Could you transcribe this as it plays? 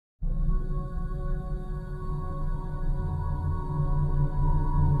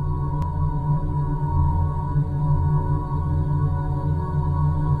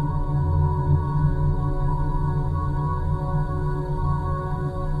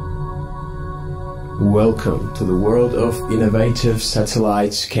Welcome to the world of innovative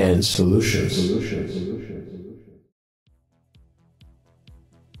satellite scan solutions.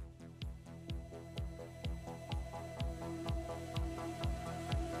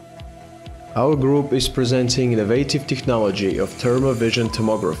 Our group is presenting innovative technology of thermal vision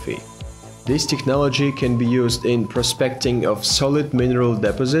tomography. This technology can be used in prospecting of solid mineral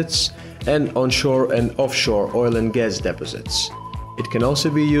deposits and onshore and offshore oil and gas deposits. It can also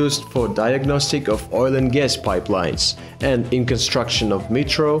be used for diagnostic of oil and gas pipelines and in construction of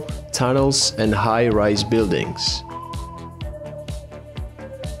metro, tunnels and high-rise buildings.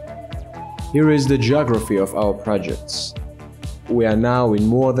 Here is the geography of our projects. We are now in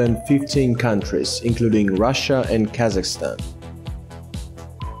more than 15 countries, including Russia and Kazakhstan.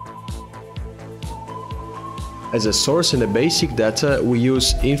 As a source in the basic data, we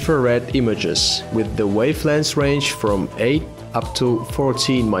use infrared images with the wavelength range from 8 up to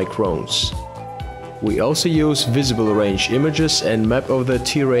 14 microns. We also use visible range images and map of the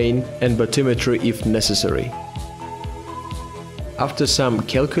terrain and bathymetry if necessary. After some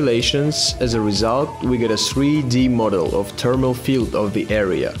calculations, as a result, we get a 3D model of thermal field of the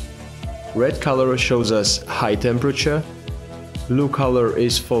area. Red color shows us high temperature, blue color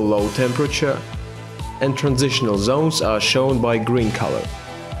is for low temperature, and transitional zones are shown by green color.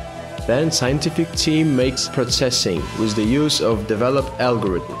 Then scientific team makes processing with the use of developed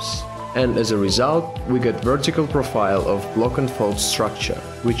algorithms. And as a result, we get vertical profile of block and fold structure,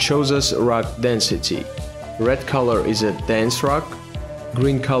 which shows us rock density. Red color is a dense rock,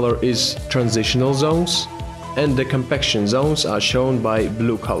 green color is transitional zones, and the compaction zones are shown by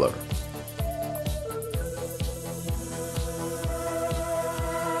blue color.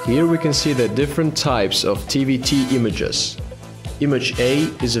 Here we can see the different types of TVT images. Image A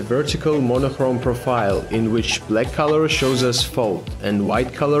is a vertical monochrome profile in which black color shows us fold and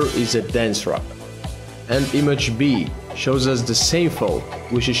white color is a dense rock. And image B shows us the same fold,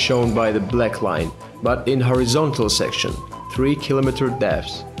 which is shown by the black line, but in horizontal section, 3 km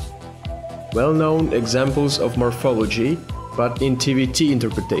depth. Well-known examples of morphology, but in TVT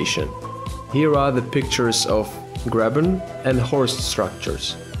interpretation. Here are the pictures of graben and horst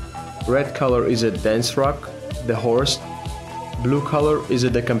structures. Red color is a dense rock, the horst. Blue color is a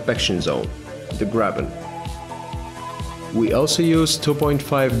decompaction zone, the graben. We also use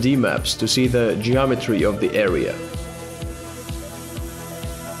 2.5D maps to see the geometry of the area.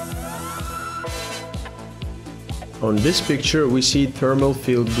 On this picture we see thermal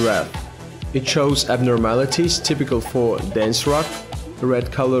field graph. It shows abnormalities typical for dense rock,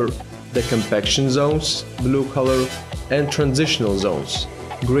 red color decompaction zones, blue color, and transitional zones,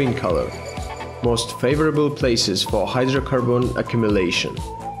 green color. Most favorable places for hydrocarbon accumulation.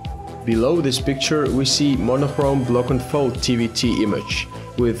 Below this picture we see monochrome block and fold TVT image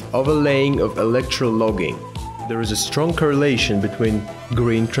with overlaying of electrologging. There is a strong correlation between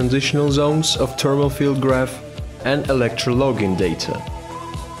green transitional zones of thermal field graph and electrologging data.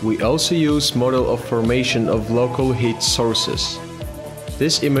 We also use model of formation of local heat sources.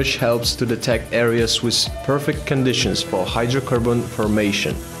 This image helps to detect areas with perfect conditions for hydrocarbon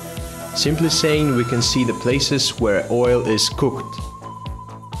formation. Simply saying, we can see the places where oil is cooked.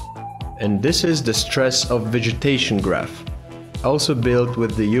 And this is the stress of vegetation graph, also built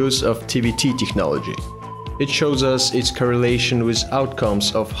with the use of TVT technology. It shows us its correlation with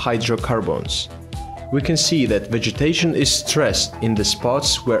outcomes of hydrocarbons. We can see that vegetation is stressed in the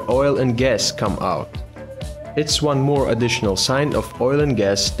spots where oil and gas come out. It's one more additional sign of oil and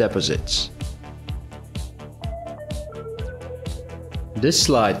gas deposits. This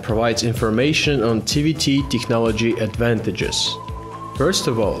slide provides information on TVT technology advantages. First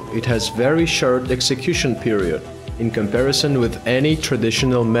of all, it has very short execution period in comparison with any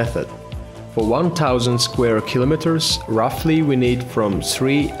traditional method. For 1000 square kilometers, roughly we need from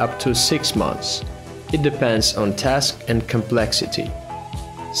 3 up to 6 months. It depends on task and complexity.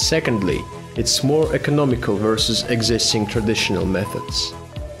 Secondly, it's more economical versus existing traditional methods.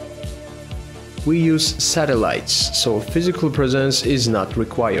 We use satellites, so physical presence is not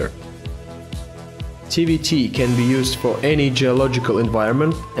required. TVT can be used for any geological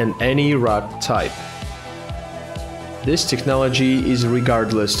environment and any rock type. This technology is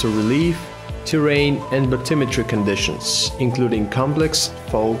regardless to relief, terrain and bathymetry conditions, including complex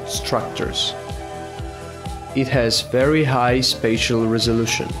fold structures. It has very high spatial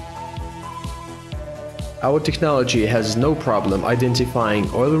resolution. Our technology has no problem identifying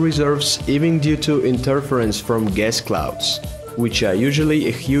oil reserves even due to interference from gas clouds, which are usually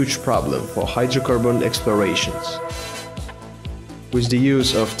a huge problem for hydrocarbon explorations. With the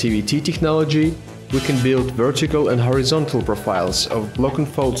use of TVT technology, We can build vertical and horizontal profiles of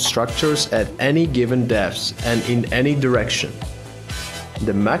block-and-fold structures at any given depth and in any direction.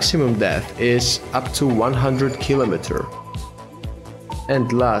 The maximum depth is up to 100 km.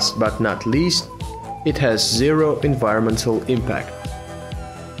 And last but not least, it has zero environmental impact.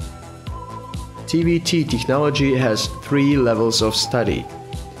 TVT technology has 3 levels of study: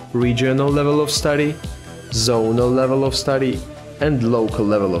 regional level of study, zonal level of study, and local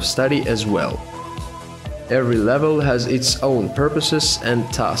level of study as well. Every level has its own purposes and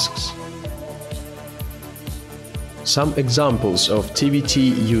tasks. Some examples of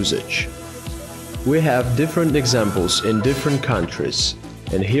TVT usage. We have different examples in different countries,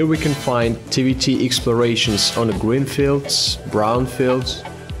 and here we can find TVT explorations on greenfields, brownfields,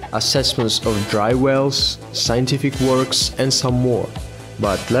 assessments of dry wells, scientific works, and some more.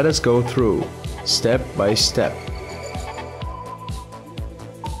 But let us go through, step by step.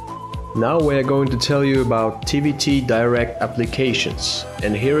 Now we are going to tell you about TVT direct applications,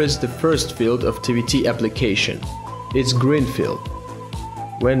 and here is the first field of TVT application. It's greenfield.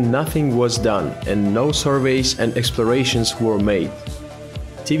 When nothing was done and no surveys and explorations were made,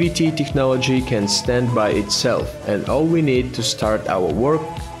 TVT technology can stand by itself, and all we need to start our work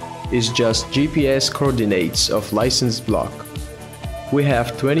is just GPS coordinates of licensed block. We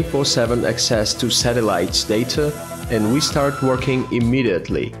have 24/7 access to satellites data, and we start working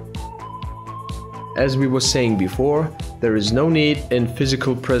immediately. As we were saying before, there is no need in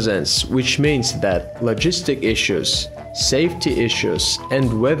physical presence, which means that logistic issues, safety issues,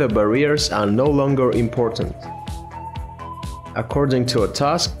 and weather barriers are no longer important. According to a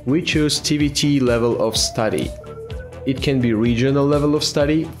task, we choose TVT level of study. It can be regional level of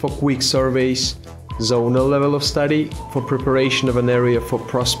study for quick surveys, zonal level of study for preparation of an area for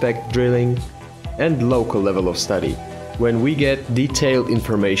prospect drilling, and local level of study, when we get detailed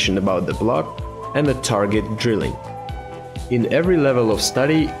information about the block and the target drilling. In every level of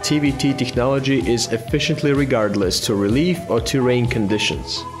study, TVT technology is efficiently regardless to relief or terrain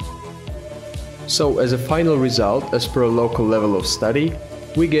conditions. So as a final result, as per a local level of study,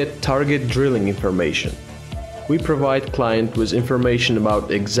 we get target drilling information. We provide client with information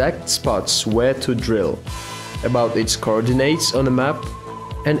about exact spots where to drill, about its coordinates on a map,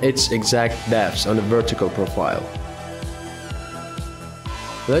 and its exact depths on a vertical profile.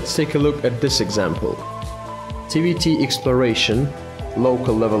 Let's take a look at this example. TVT exploration,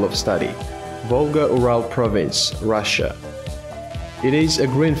 local level of study, Volga-Ural province, Russia. It is a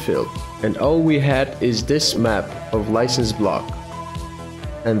greenfield, and all we had is this map of licensed block.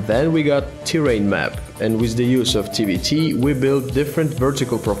 And then we got terrain map, and with the use of TVT we built different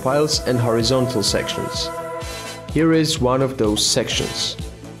vertical profiles and horizontal sections. Here is one of those sections.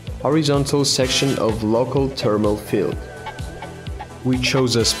 Horizontal section of local thermal field. We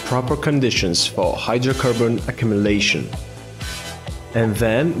chose as proper conditions for hydrocarbon accumulation. And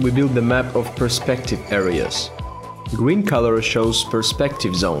then we built the map of perspective areas. Green color shows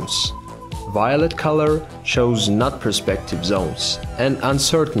perspective zones. Violet color shows not perspective zones, and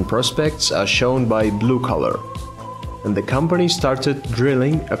uncertain prospects are shown by blue color. And the company started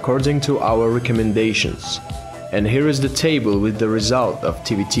drilling according to our recommendations. And here is the table with the result of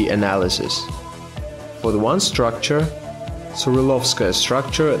TVT analysis. For the one structure, Surilovskaya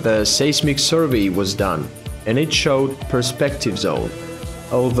structure, the seismic survey was done, and it showed perspective zone,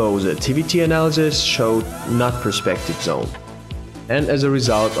 although the TVT analysis showed not perspective zone. And as a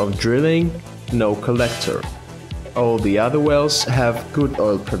result of drilling, no collector. All the other wells have good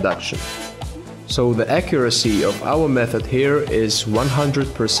oil production. So the accuracy of our method here is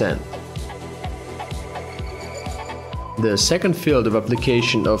 100%. The second field of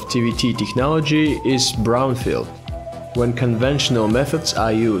application of TVT technology is brownfield, when conventional methods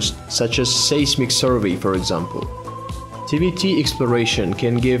are used, such as seismic survey, for example. TVT exploration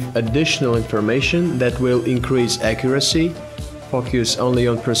can give additional information that will increase accuracy, focus only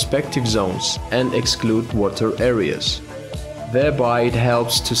on perspective zones, and exclude water areas. Thereby it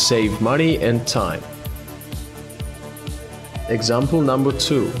helps to save money and time. Example number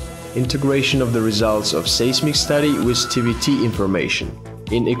 2. Integration of the results of seismic study with TVT information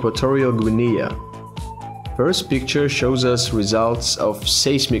in Equatorial Guinea. First picture shows us results of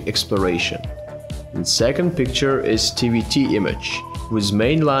seismic exploration. And second picture is TVT image, with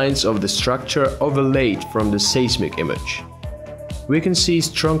main lines of the structure overlaid from the seismic image. We can see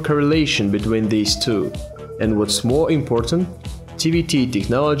strong correlation between these two, and what's more important, TVT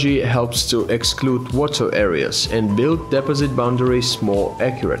technology helps to exclude water areas and build deposit boundaries more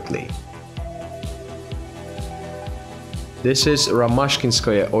accurately. This is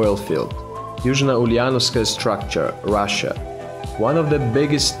Ramashkinskaya oil field, Yuzhno-Ulyanovskaya structure, Russia. One of the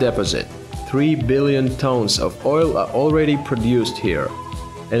biggest deposit, 3 billion tons of oil are already produced here,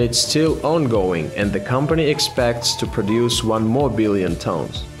 and it's still ongoing, and the company expects to produce 1 more billion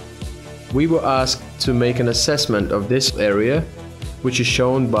tons. We were asked to make an assessment of this area, which is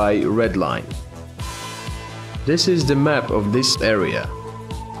shown by red line. This is the map of this area.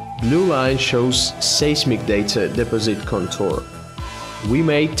 Blue line shows seismic data deposit contour. We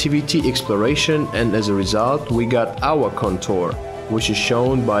made TVT exploration, and as a result we got our contour, which is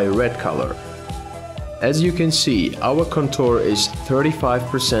shown by red color. As you can see, our contour is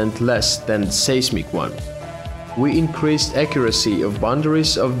 35% less than the seismic one. We increased accuracy of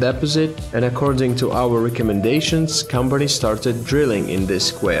boundaries of deposit, and according to our recommendations, company started drilling in this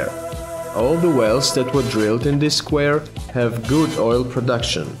square. All the wells that were drilled in this square have good oil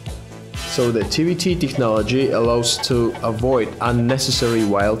production. So the TVT technology allows to avoid unnecessary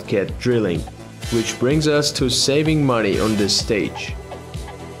wildcat drilling, which brings us to saving money on this stage.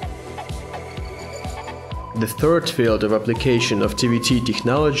 The third field of application of TVT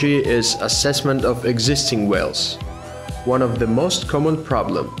technology is assessment of existing wells. One of the most common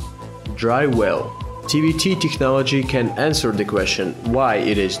problems, dry well. TVT technology can answer the question why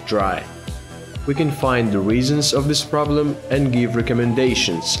it is dry. We can find the reasons of this problem and give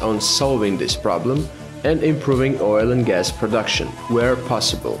recommendations on solving this problem and improving oil and gas production where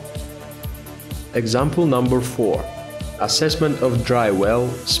possible. Example number 4. Assessment of dry well,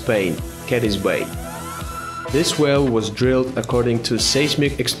 Spain, Cadiz Bay. This well was drilled according to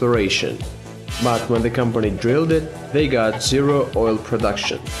seismic exploration, but when the company drilled it, they got zero oil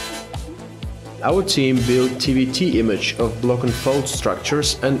production. Our team built TVT image of block and fold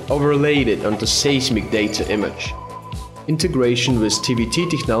structures and overlaid it onto seismic data image. Integration with TVT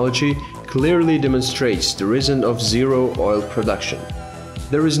technology clearly demonstrates the reason of zero oil production.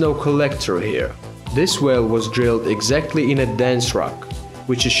 There is no collector here. This well was drilled exactly in a dense rock,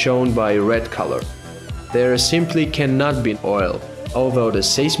 which is shown by red color. There simply cannot be oil, although the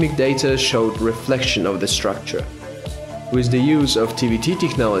seismic data showed reflection of the structure. With the use of TVT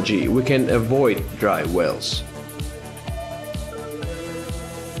technology, we can avoid dry wells.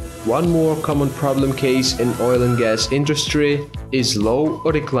 One more common problem case in oil and gas industry is low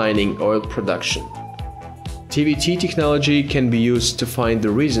or declining oil production. TVT technology can be used to find the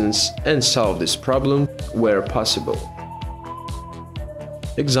reasons and solve this problem where possible.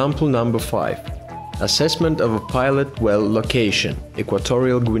 Example number 5. Assessment of a pilot well location,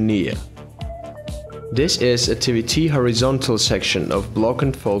 Equatorial Guinea. This is a TVT horizontal section of block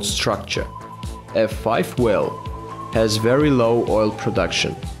and fold structure. F5 well has very low oil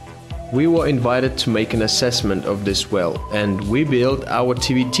production. We were invited to make an assessment of this well, and we built our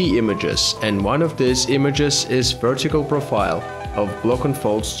TVT images, and one of these images is vertical profile of block and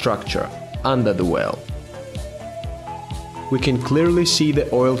fold structure under the well. We can clearly see the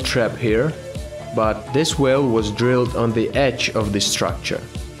oil trap here, but this well was drilled on the edge of the structure.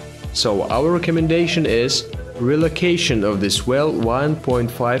 So our recommendation is relocation of this well 1.5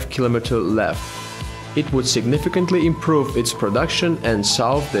 km left. It would significantly improve its production and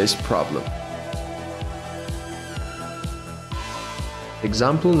solve this problem.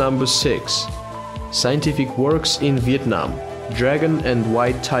 Example number 6. Scientific works in Vietnam, Dragon and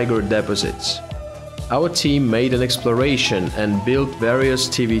White Tiger deposits. Our team made an exploration and built various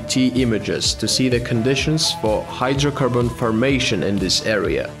TVT images to see the conditions for hydrocarbon formation in this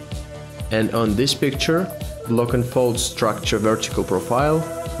area. And on this picture, block and fold structure vertical profile,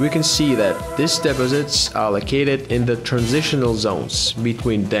 we can see that these deposits are located in the transitional zones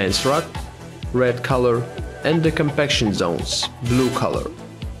between dense rock, red color, and the compaction zones, blue color.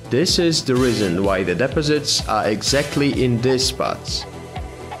 This is the reason why the deposits are exactly in these spots.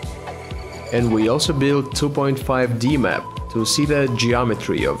 And we also built 2.5D map to see the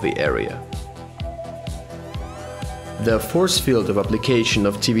geometry of the area. The fourth field of application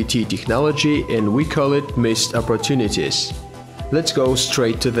of TVT technology, and we call it missed opportunities. Let's go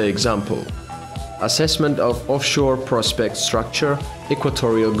straight to the example. Assessment of offshore prospect structure,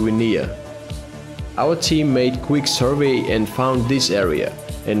 Equatorial Guinea. Our team made quick survey and found this area,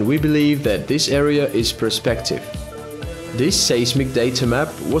 and we believe that this area is prospective. This seismic data map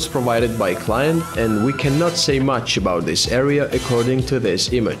was provided by client, and we cannot say much about this area according to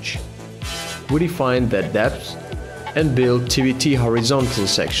this image. We defined the depth and built TVT horizontal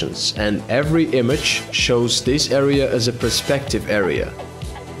sections, and every image shows this area as a prospective area.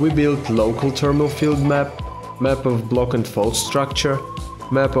 We built local thermal field map of block and fold structure,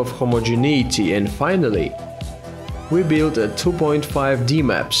 map of homogeneity, and finally, we built a 2.5D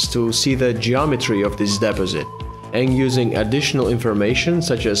maps to see the geometry of this deposit. And using additional information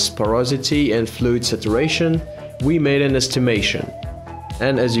such as porosity and fluid saturation, we made an estimation.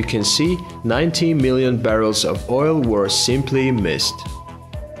 And as you can see, 90 million barrels of oil were simply missed.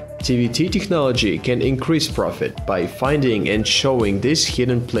 TVT technology can increase profit by finding and showing these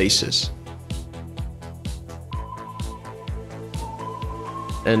hidden places.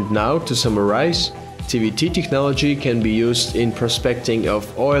 And now, to summarize, TVT technology can be used in prospecting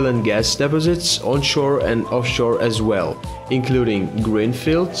of oil and gas deposits onshore and offshore as well, including green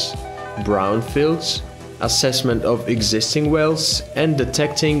fields, brown fields, assessment of existing wells, and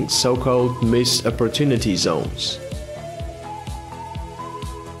detecting so-called missed opportunity zones.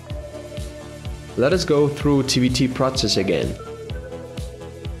 Let us go through TVT process again.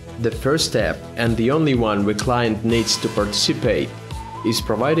 The first step, and the only one the client needs to participate, is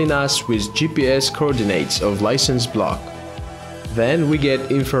providing us with GPS coordinates of license block. Then we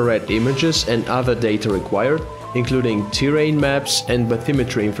get infrared images and other data required, including terrain maps and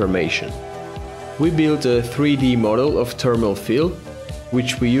bathymetry information. We built a 3D model of thermal field,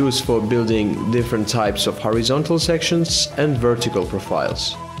 which we use for building different types of horizontal sections and vertical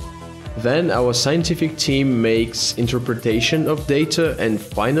profiles. Then our scientific team makes interpretation of data, and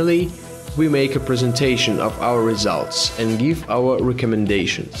finally, we make a presentation of our results and give our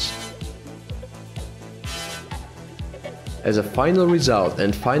recommendations. As a final result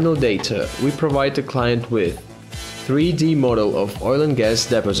and final data, we provide the client with 3D model of oil and gas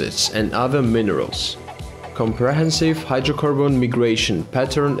deposits and other minerals, comprehensive hydrocarbon migration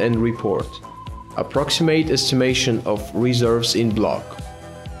pattern and report, approximate estimation of reserves in block,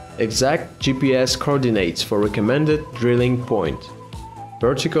 exact GPS coordinates for recommended drilling point,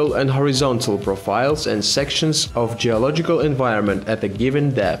 vertical and horizontal profiles and sections of geological environment at a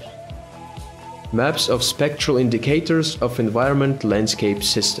given depth, maps of spectral indicators of environment landscape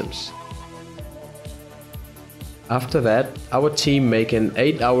systems. After that, our team make an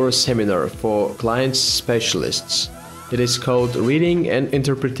 8-hour seminar for clients specialists. It is called Reading and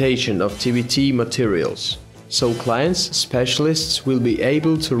Interpretation of TVT Materials. So clients specialists will be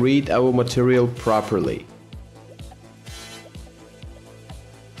able to read our material properly.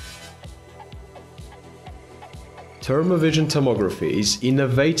 Thermovision tomography is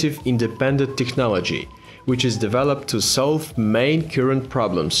innovative independent technology which is developed to solve main current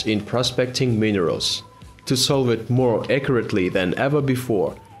problems in prospecting minerals, to solve it more accurately than ever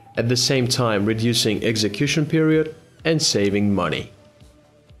before, at the same time reducing execution period and saving money.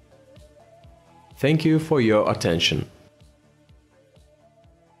 Thank you for your attention.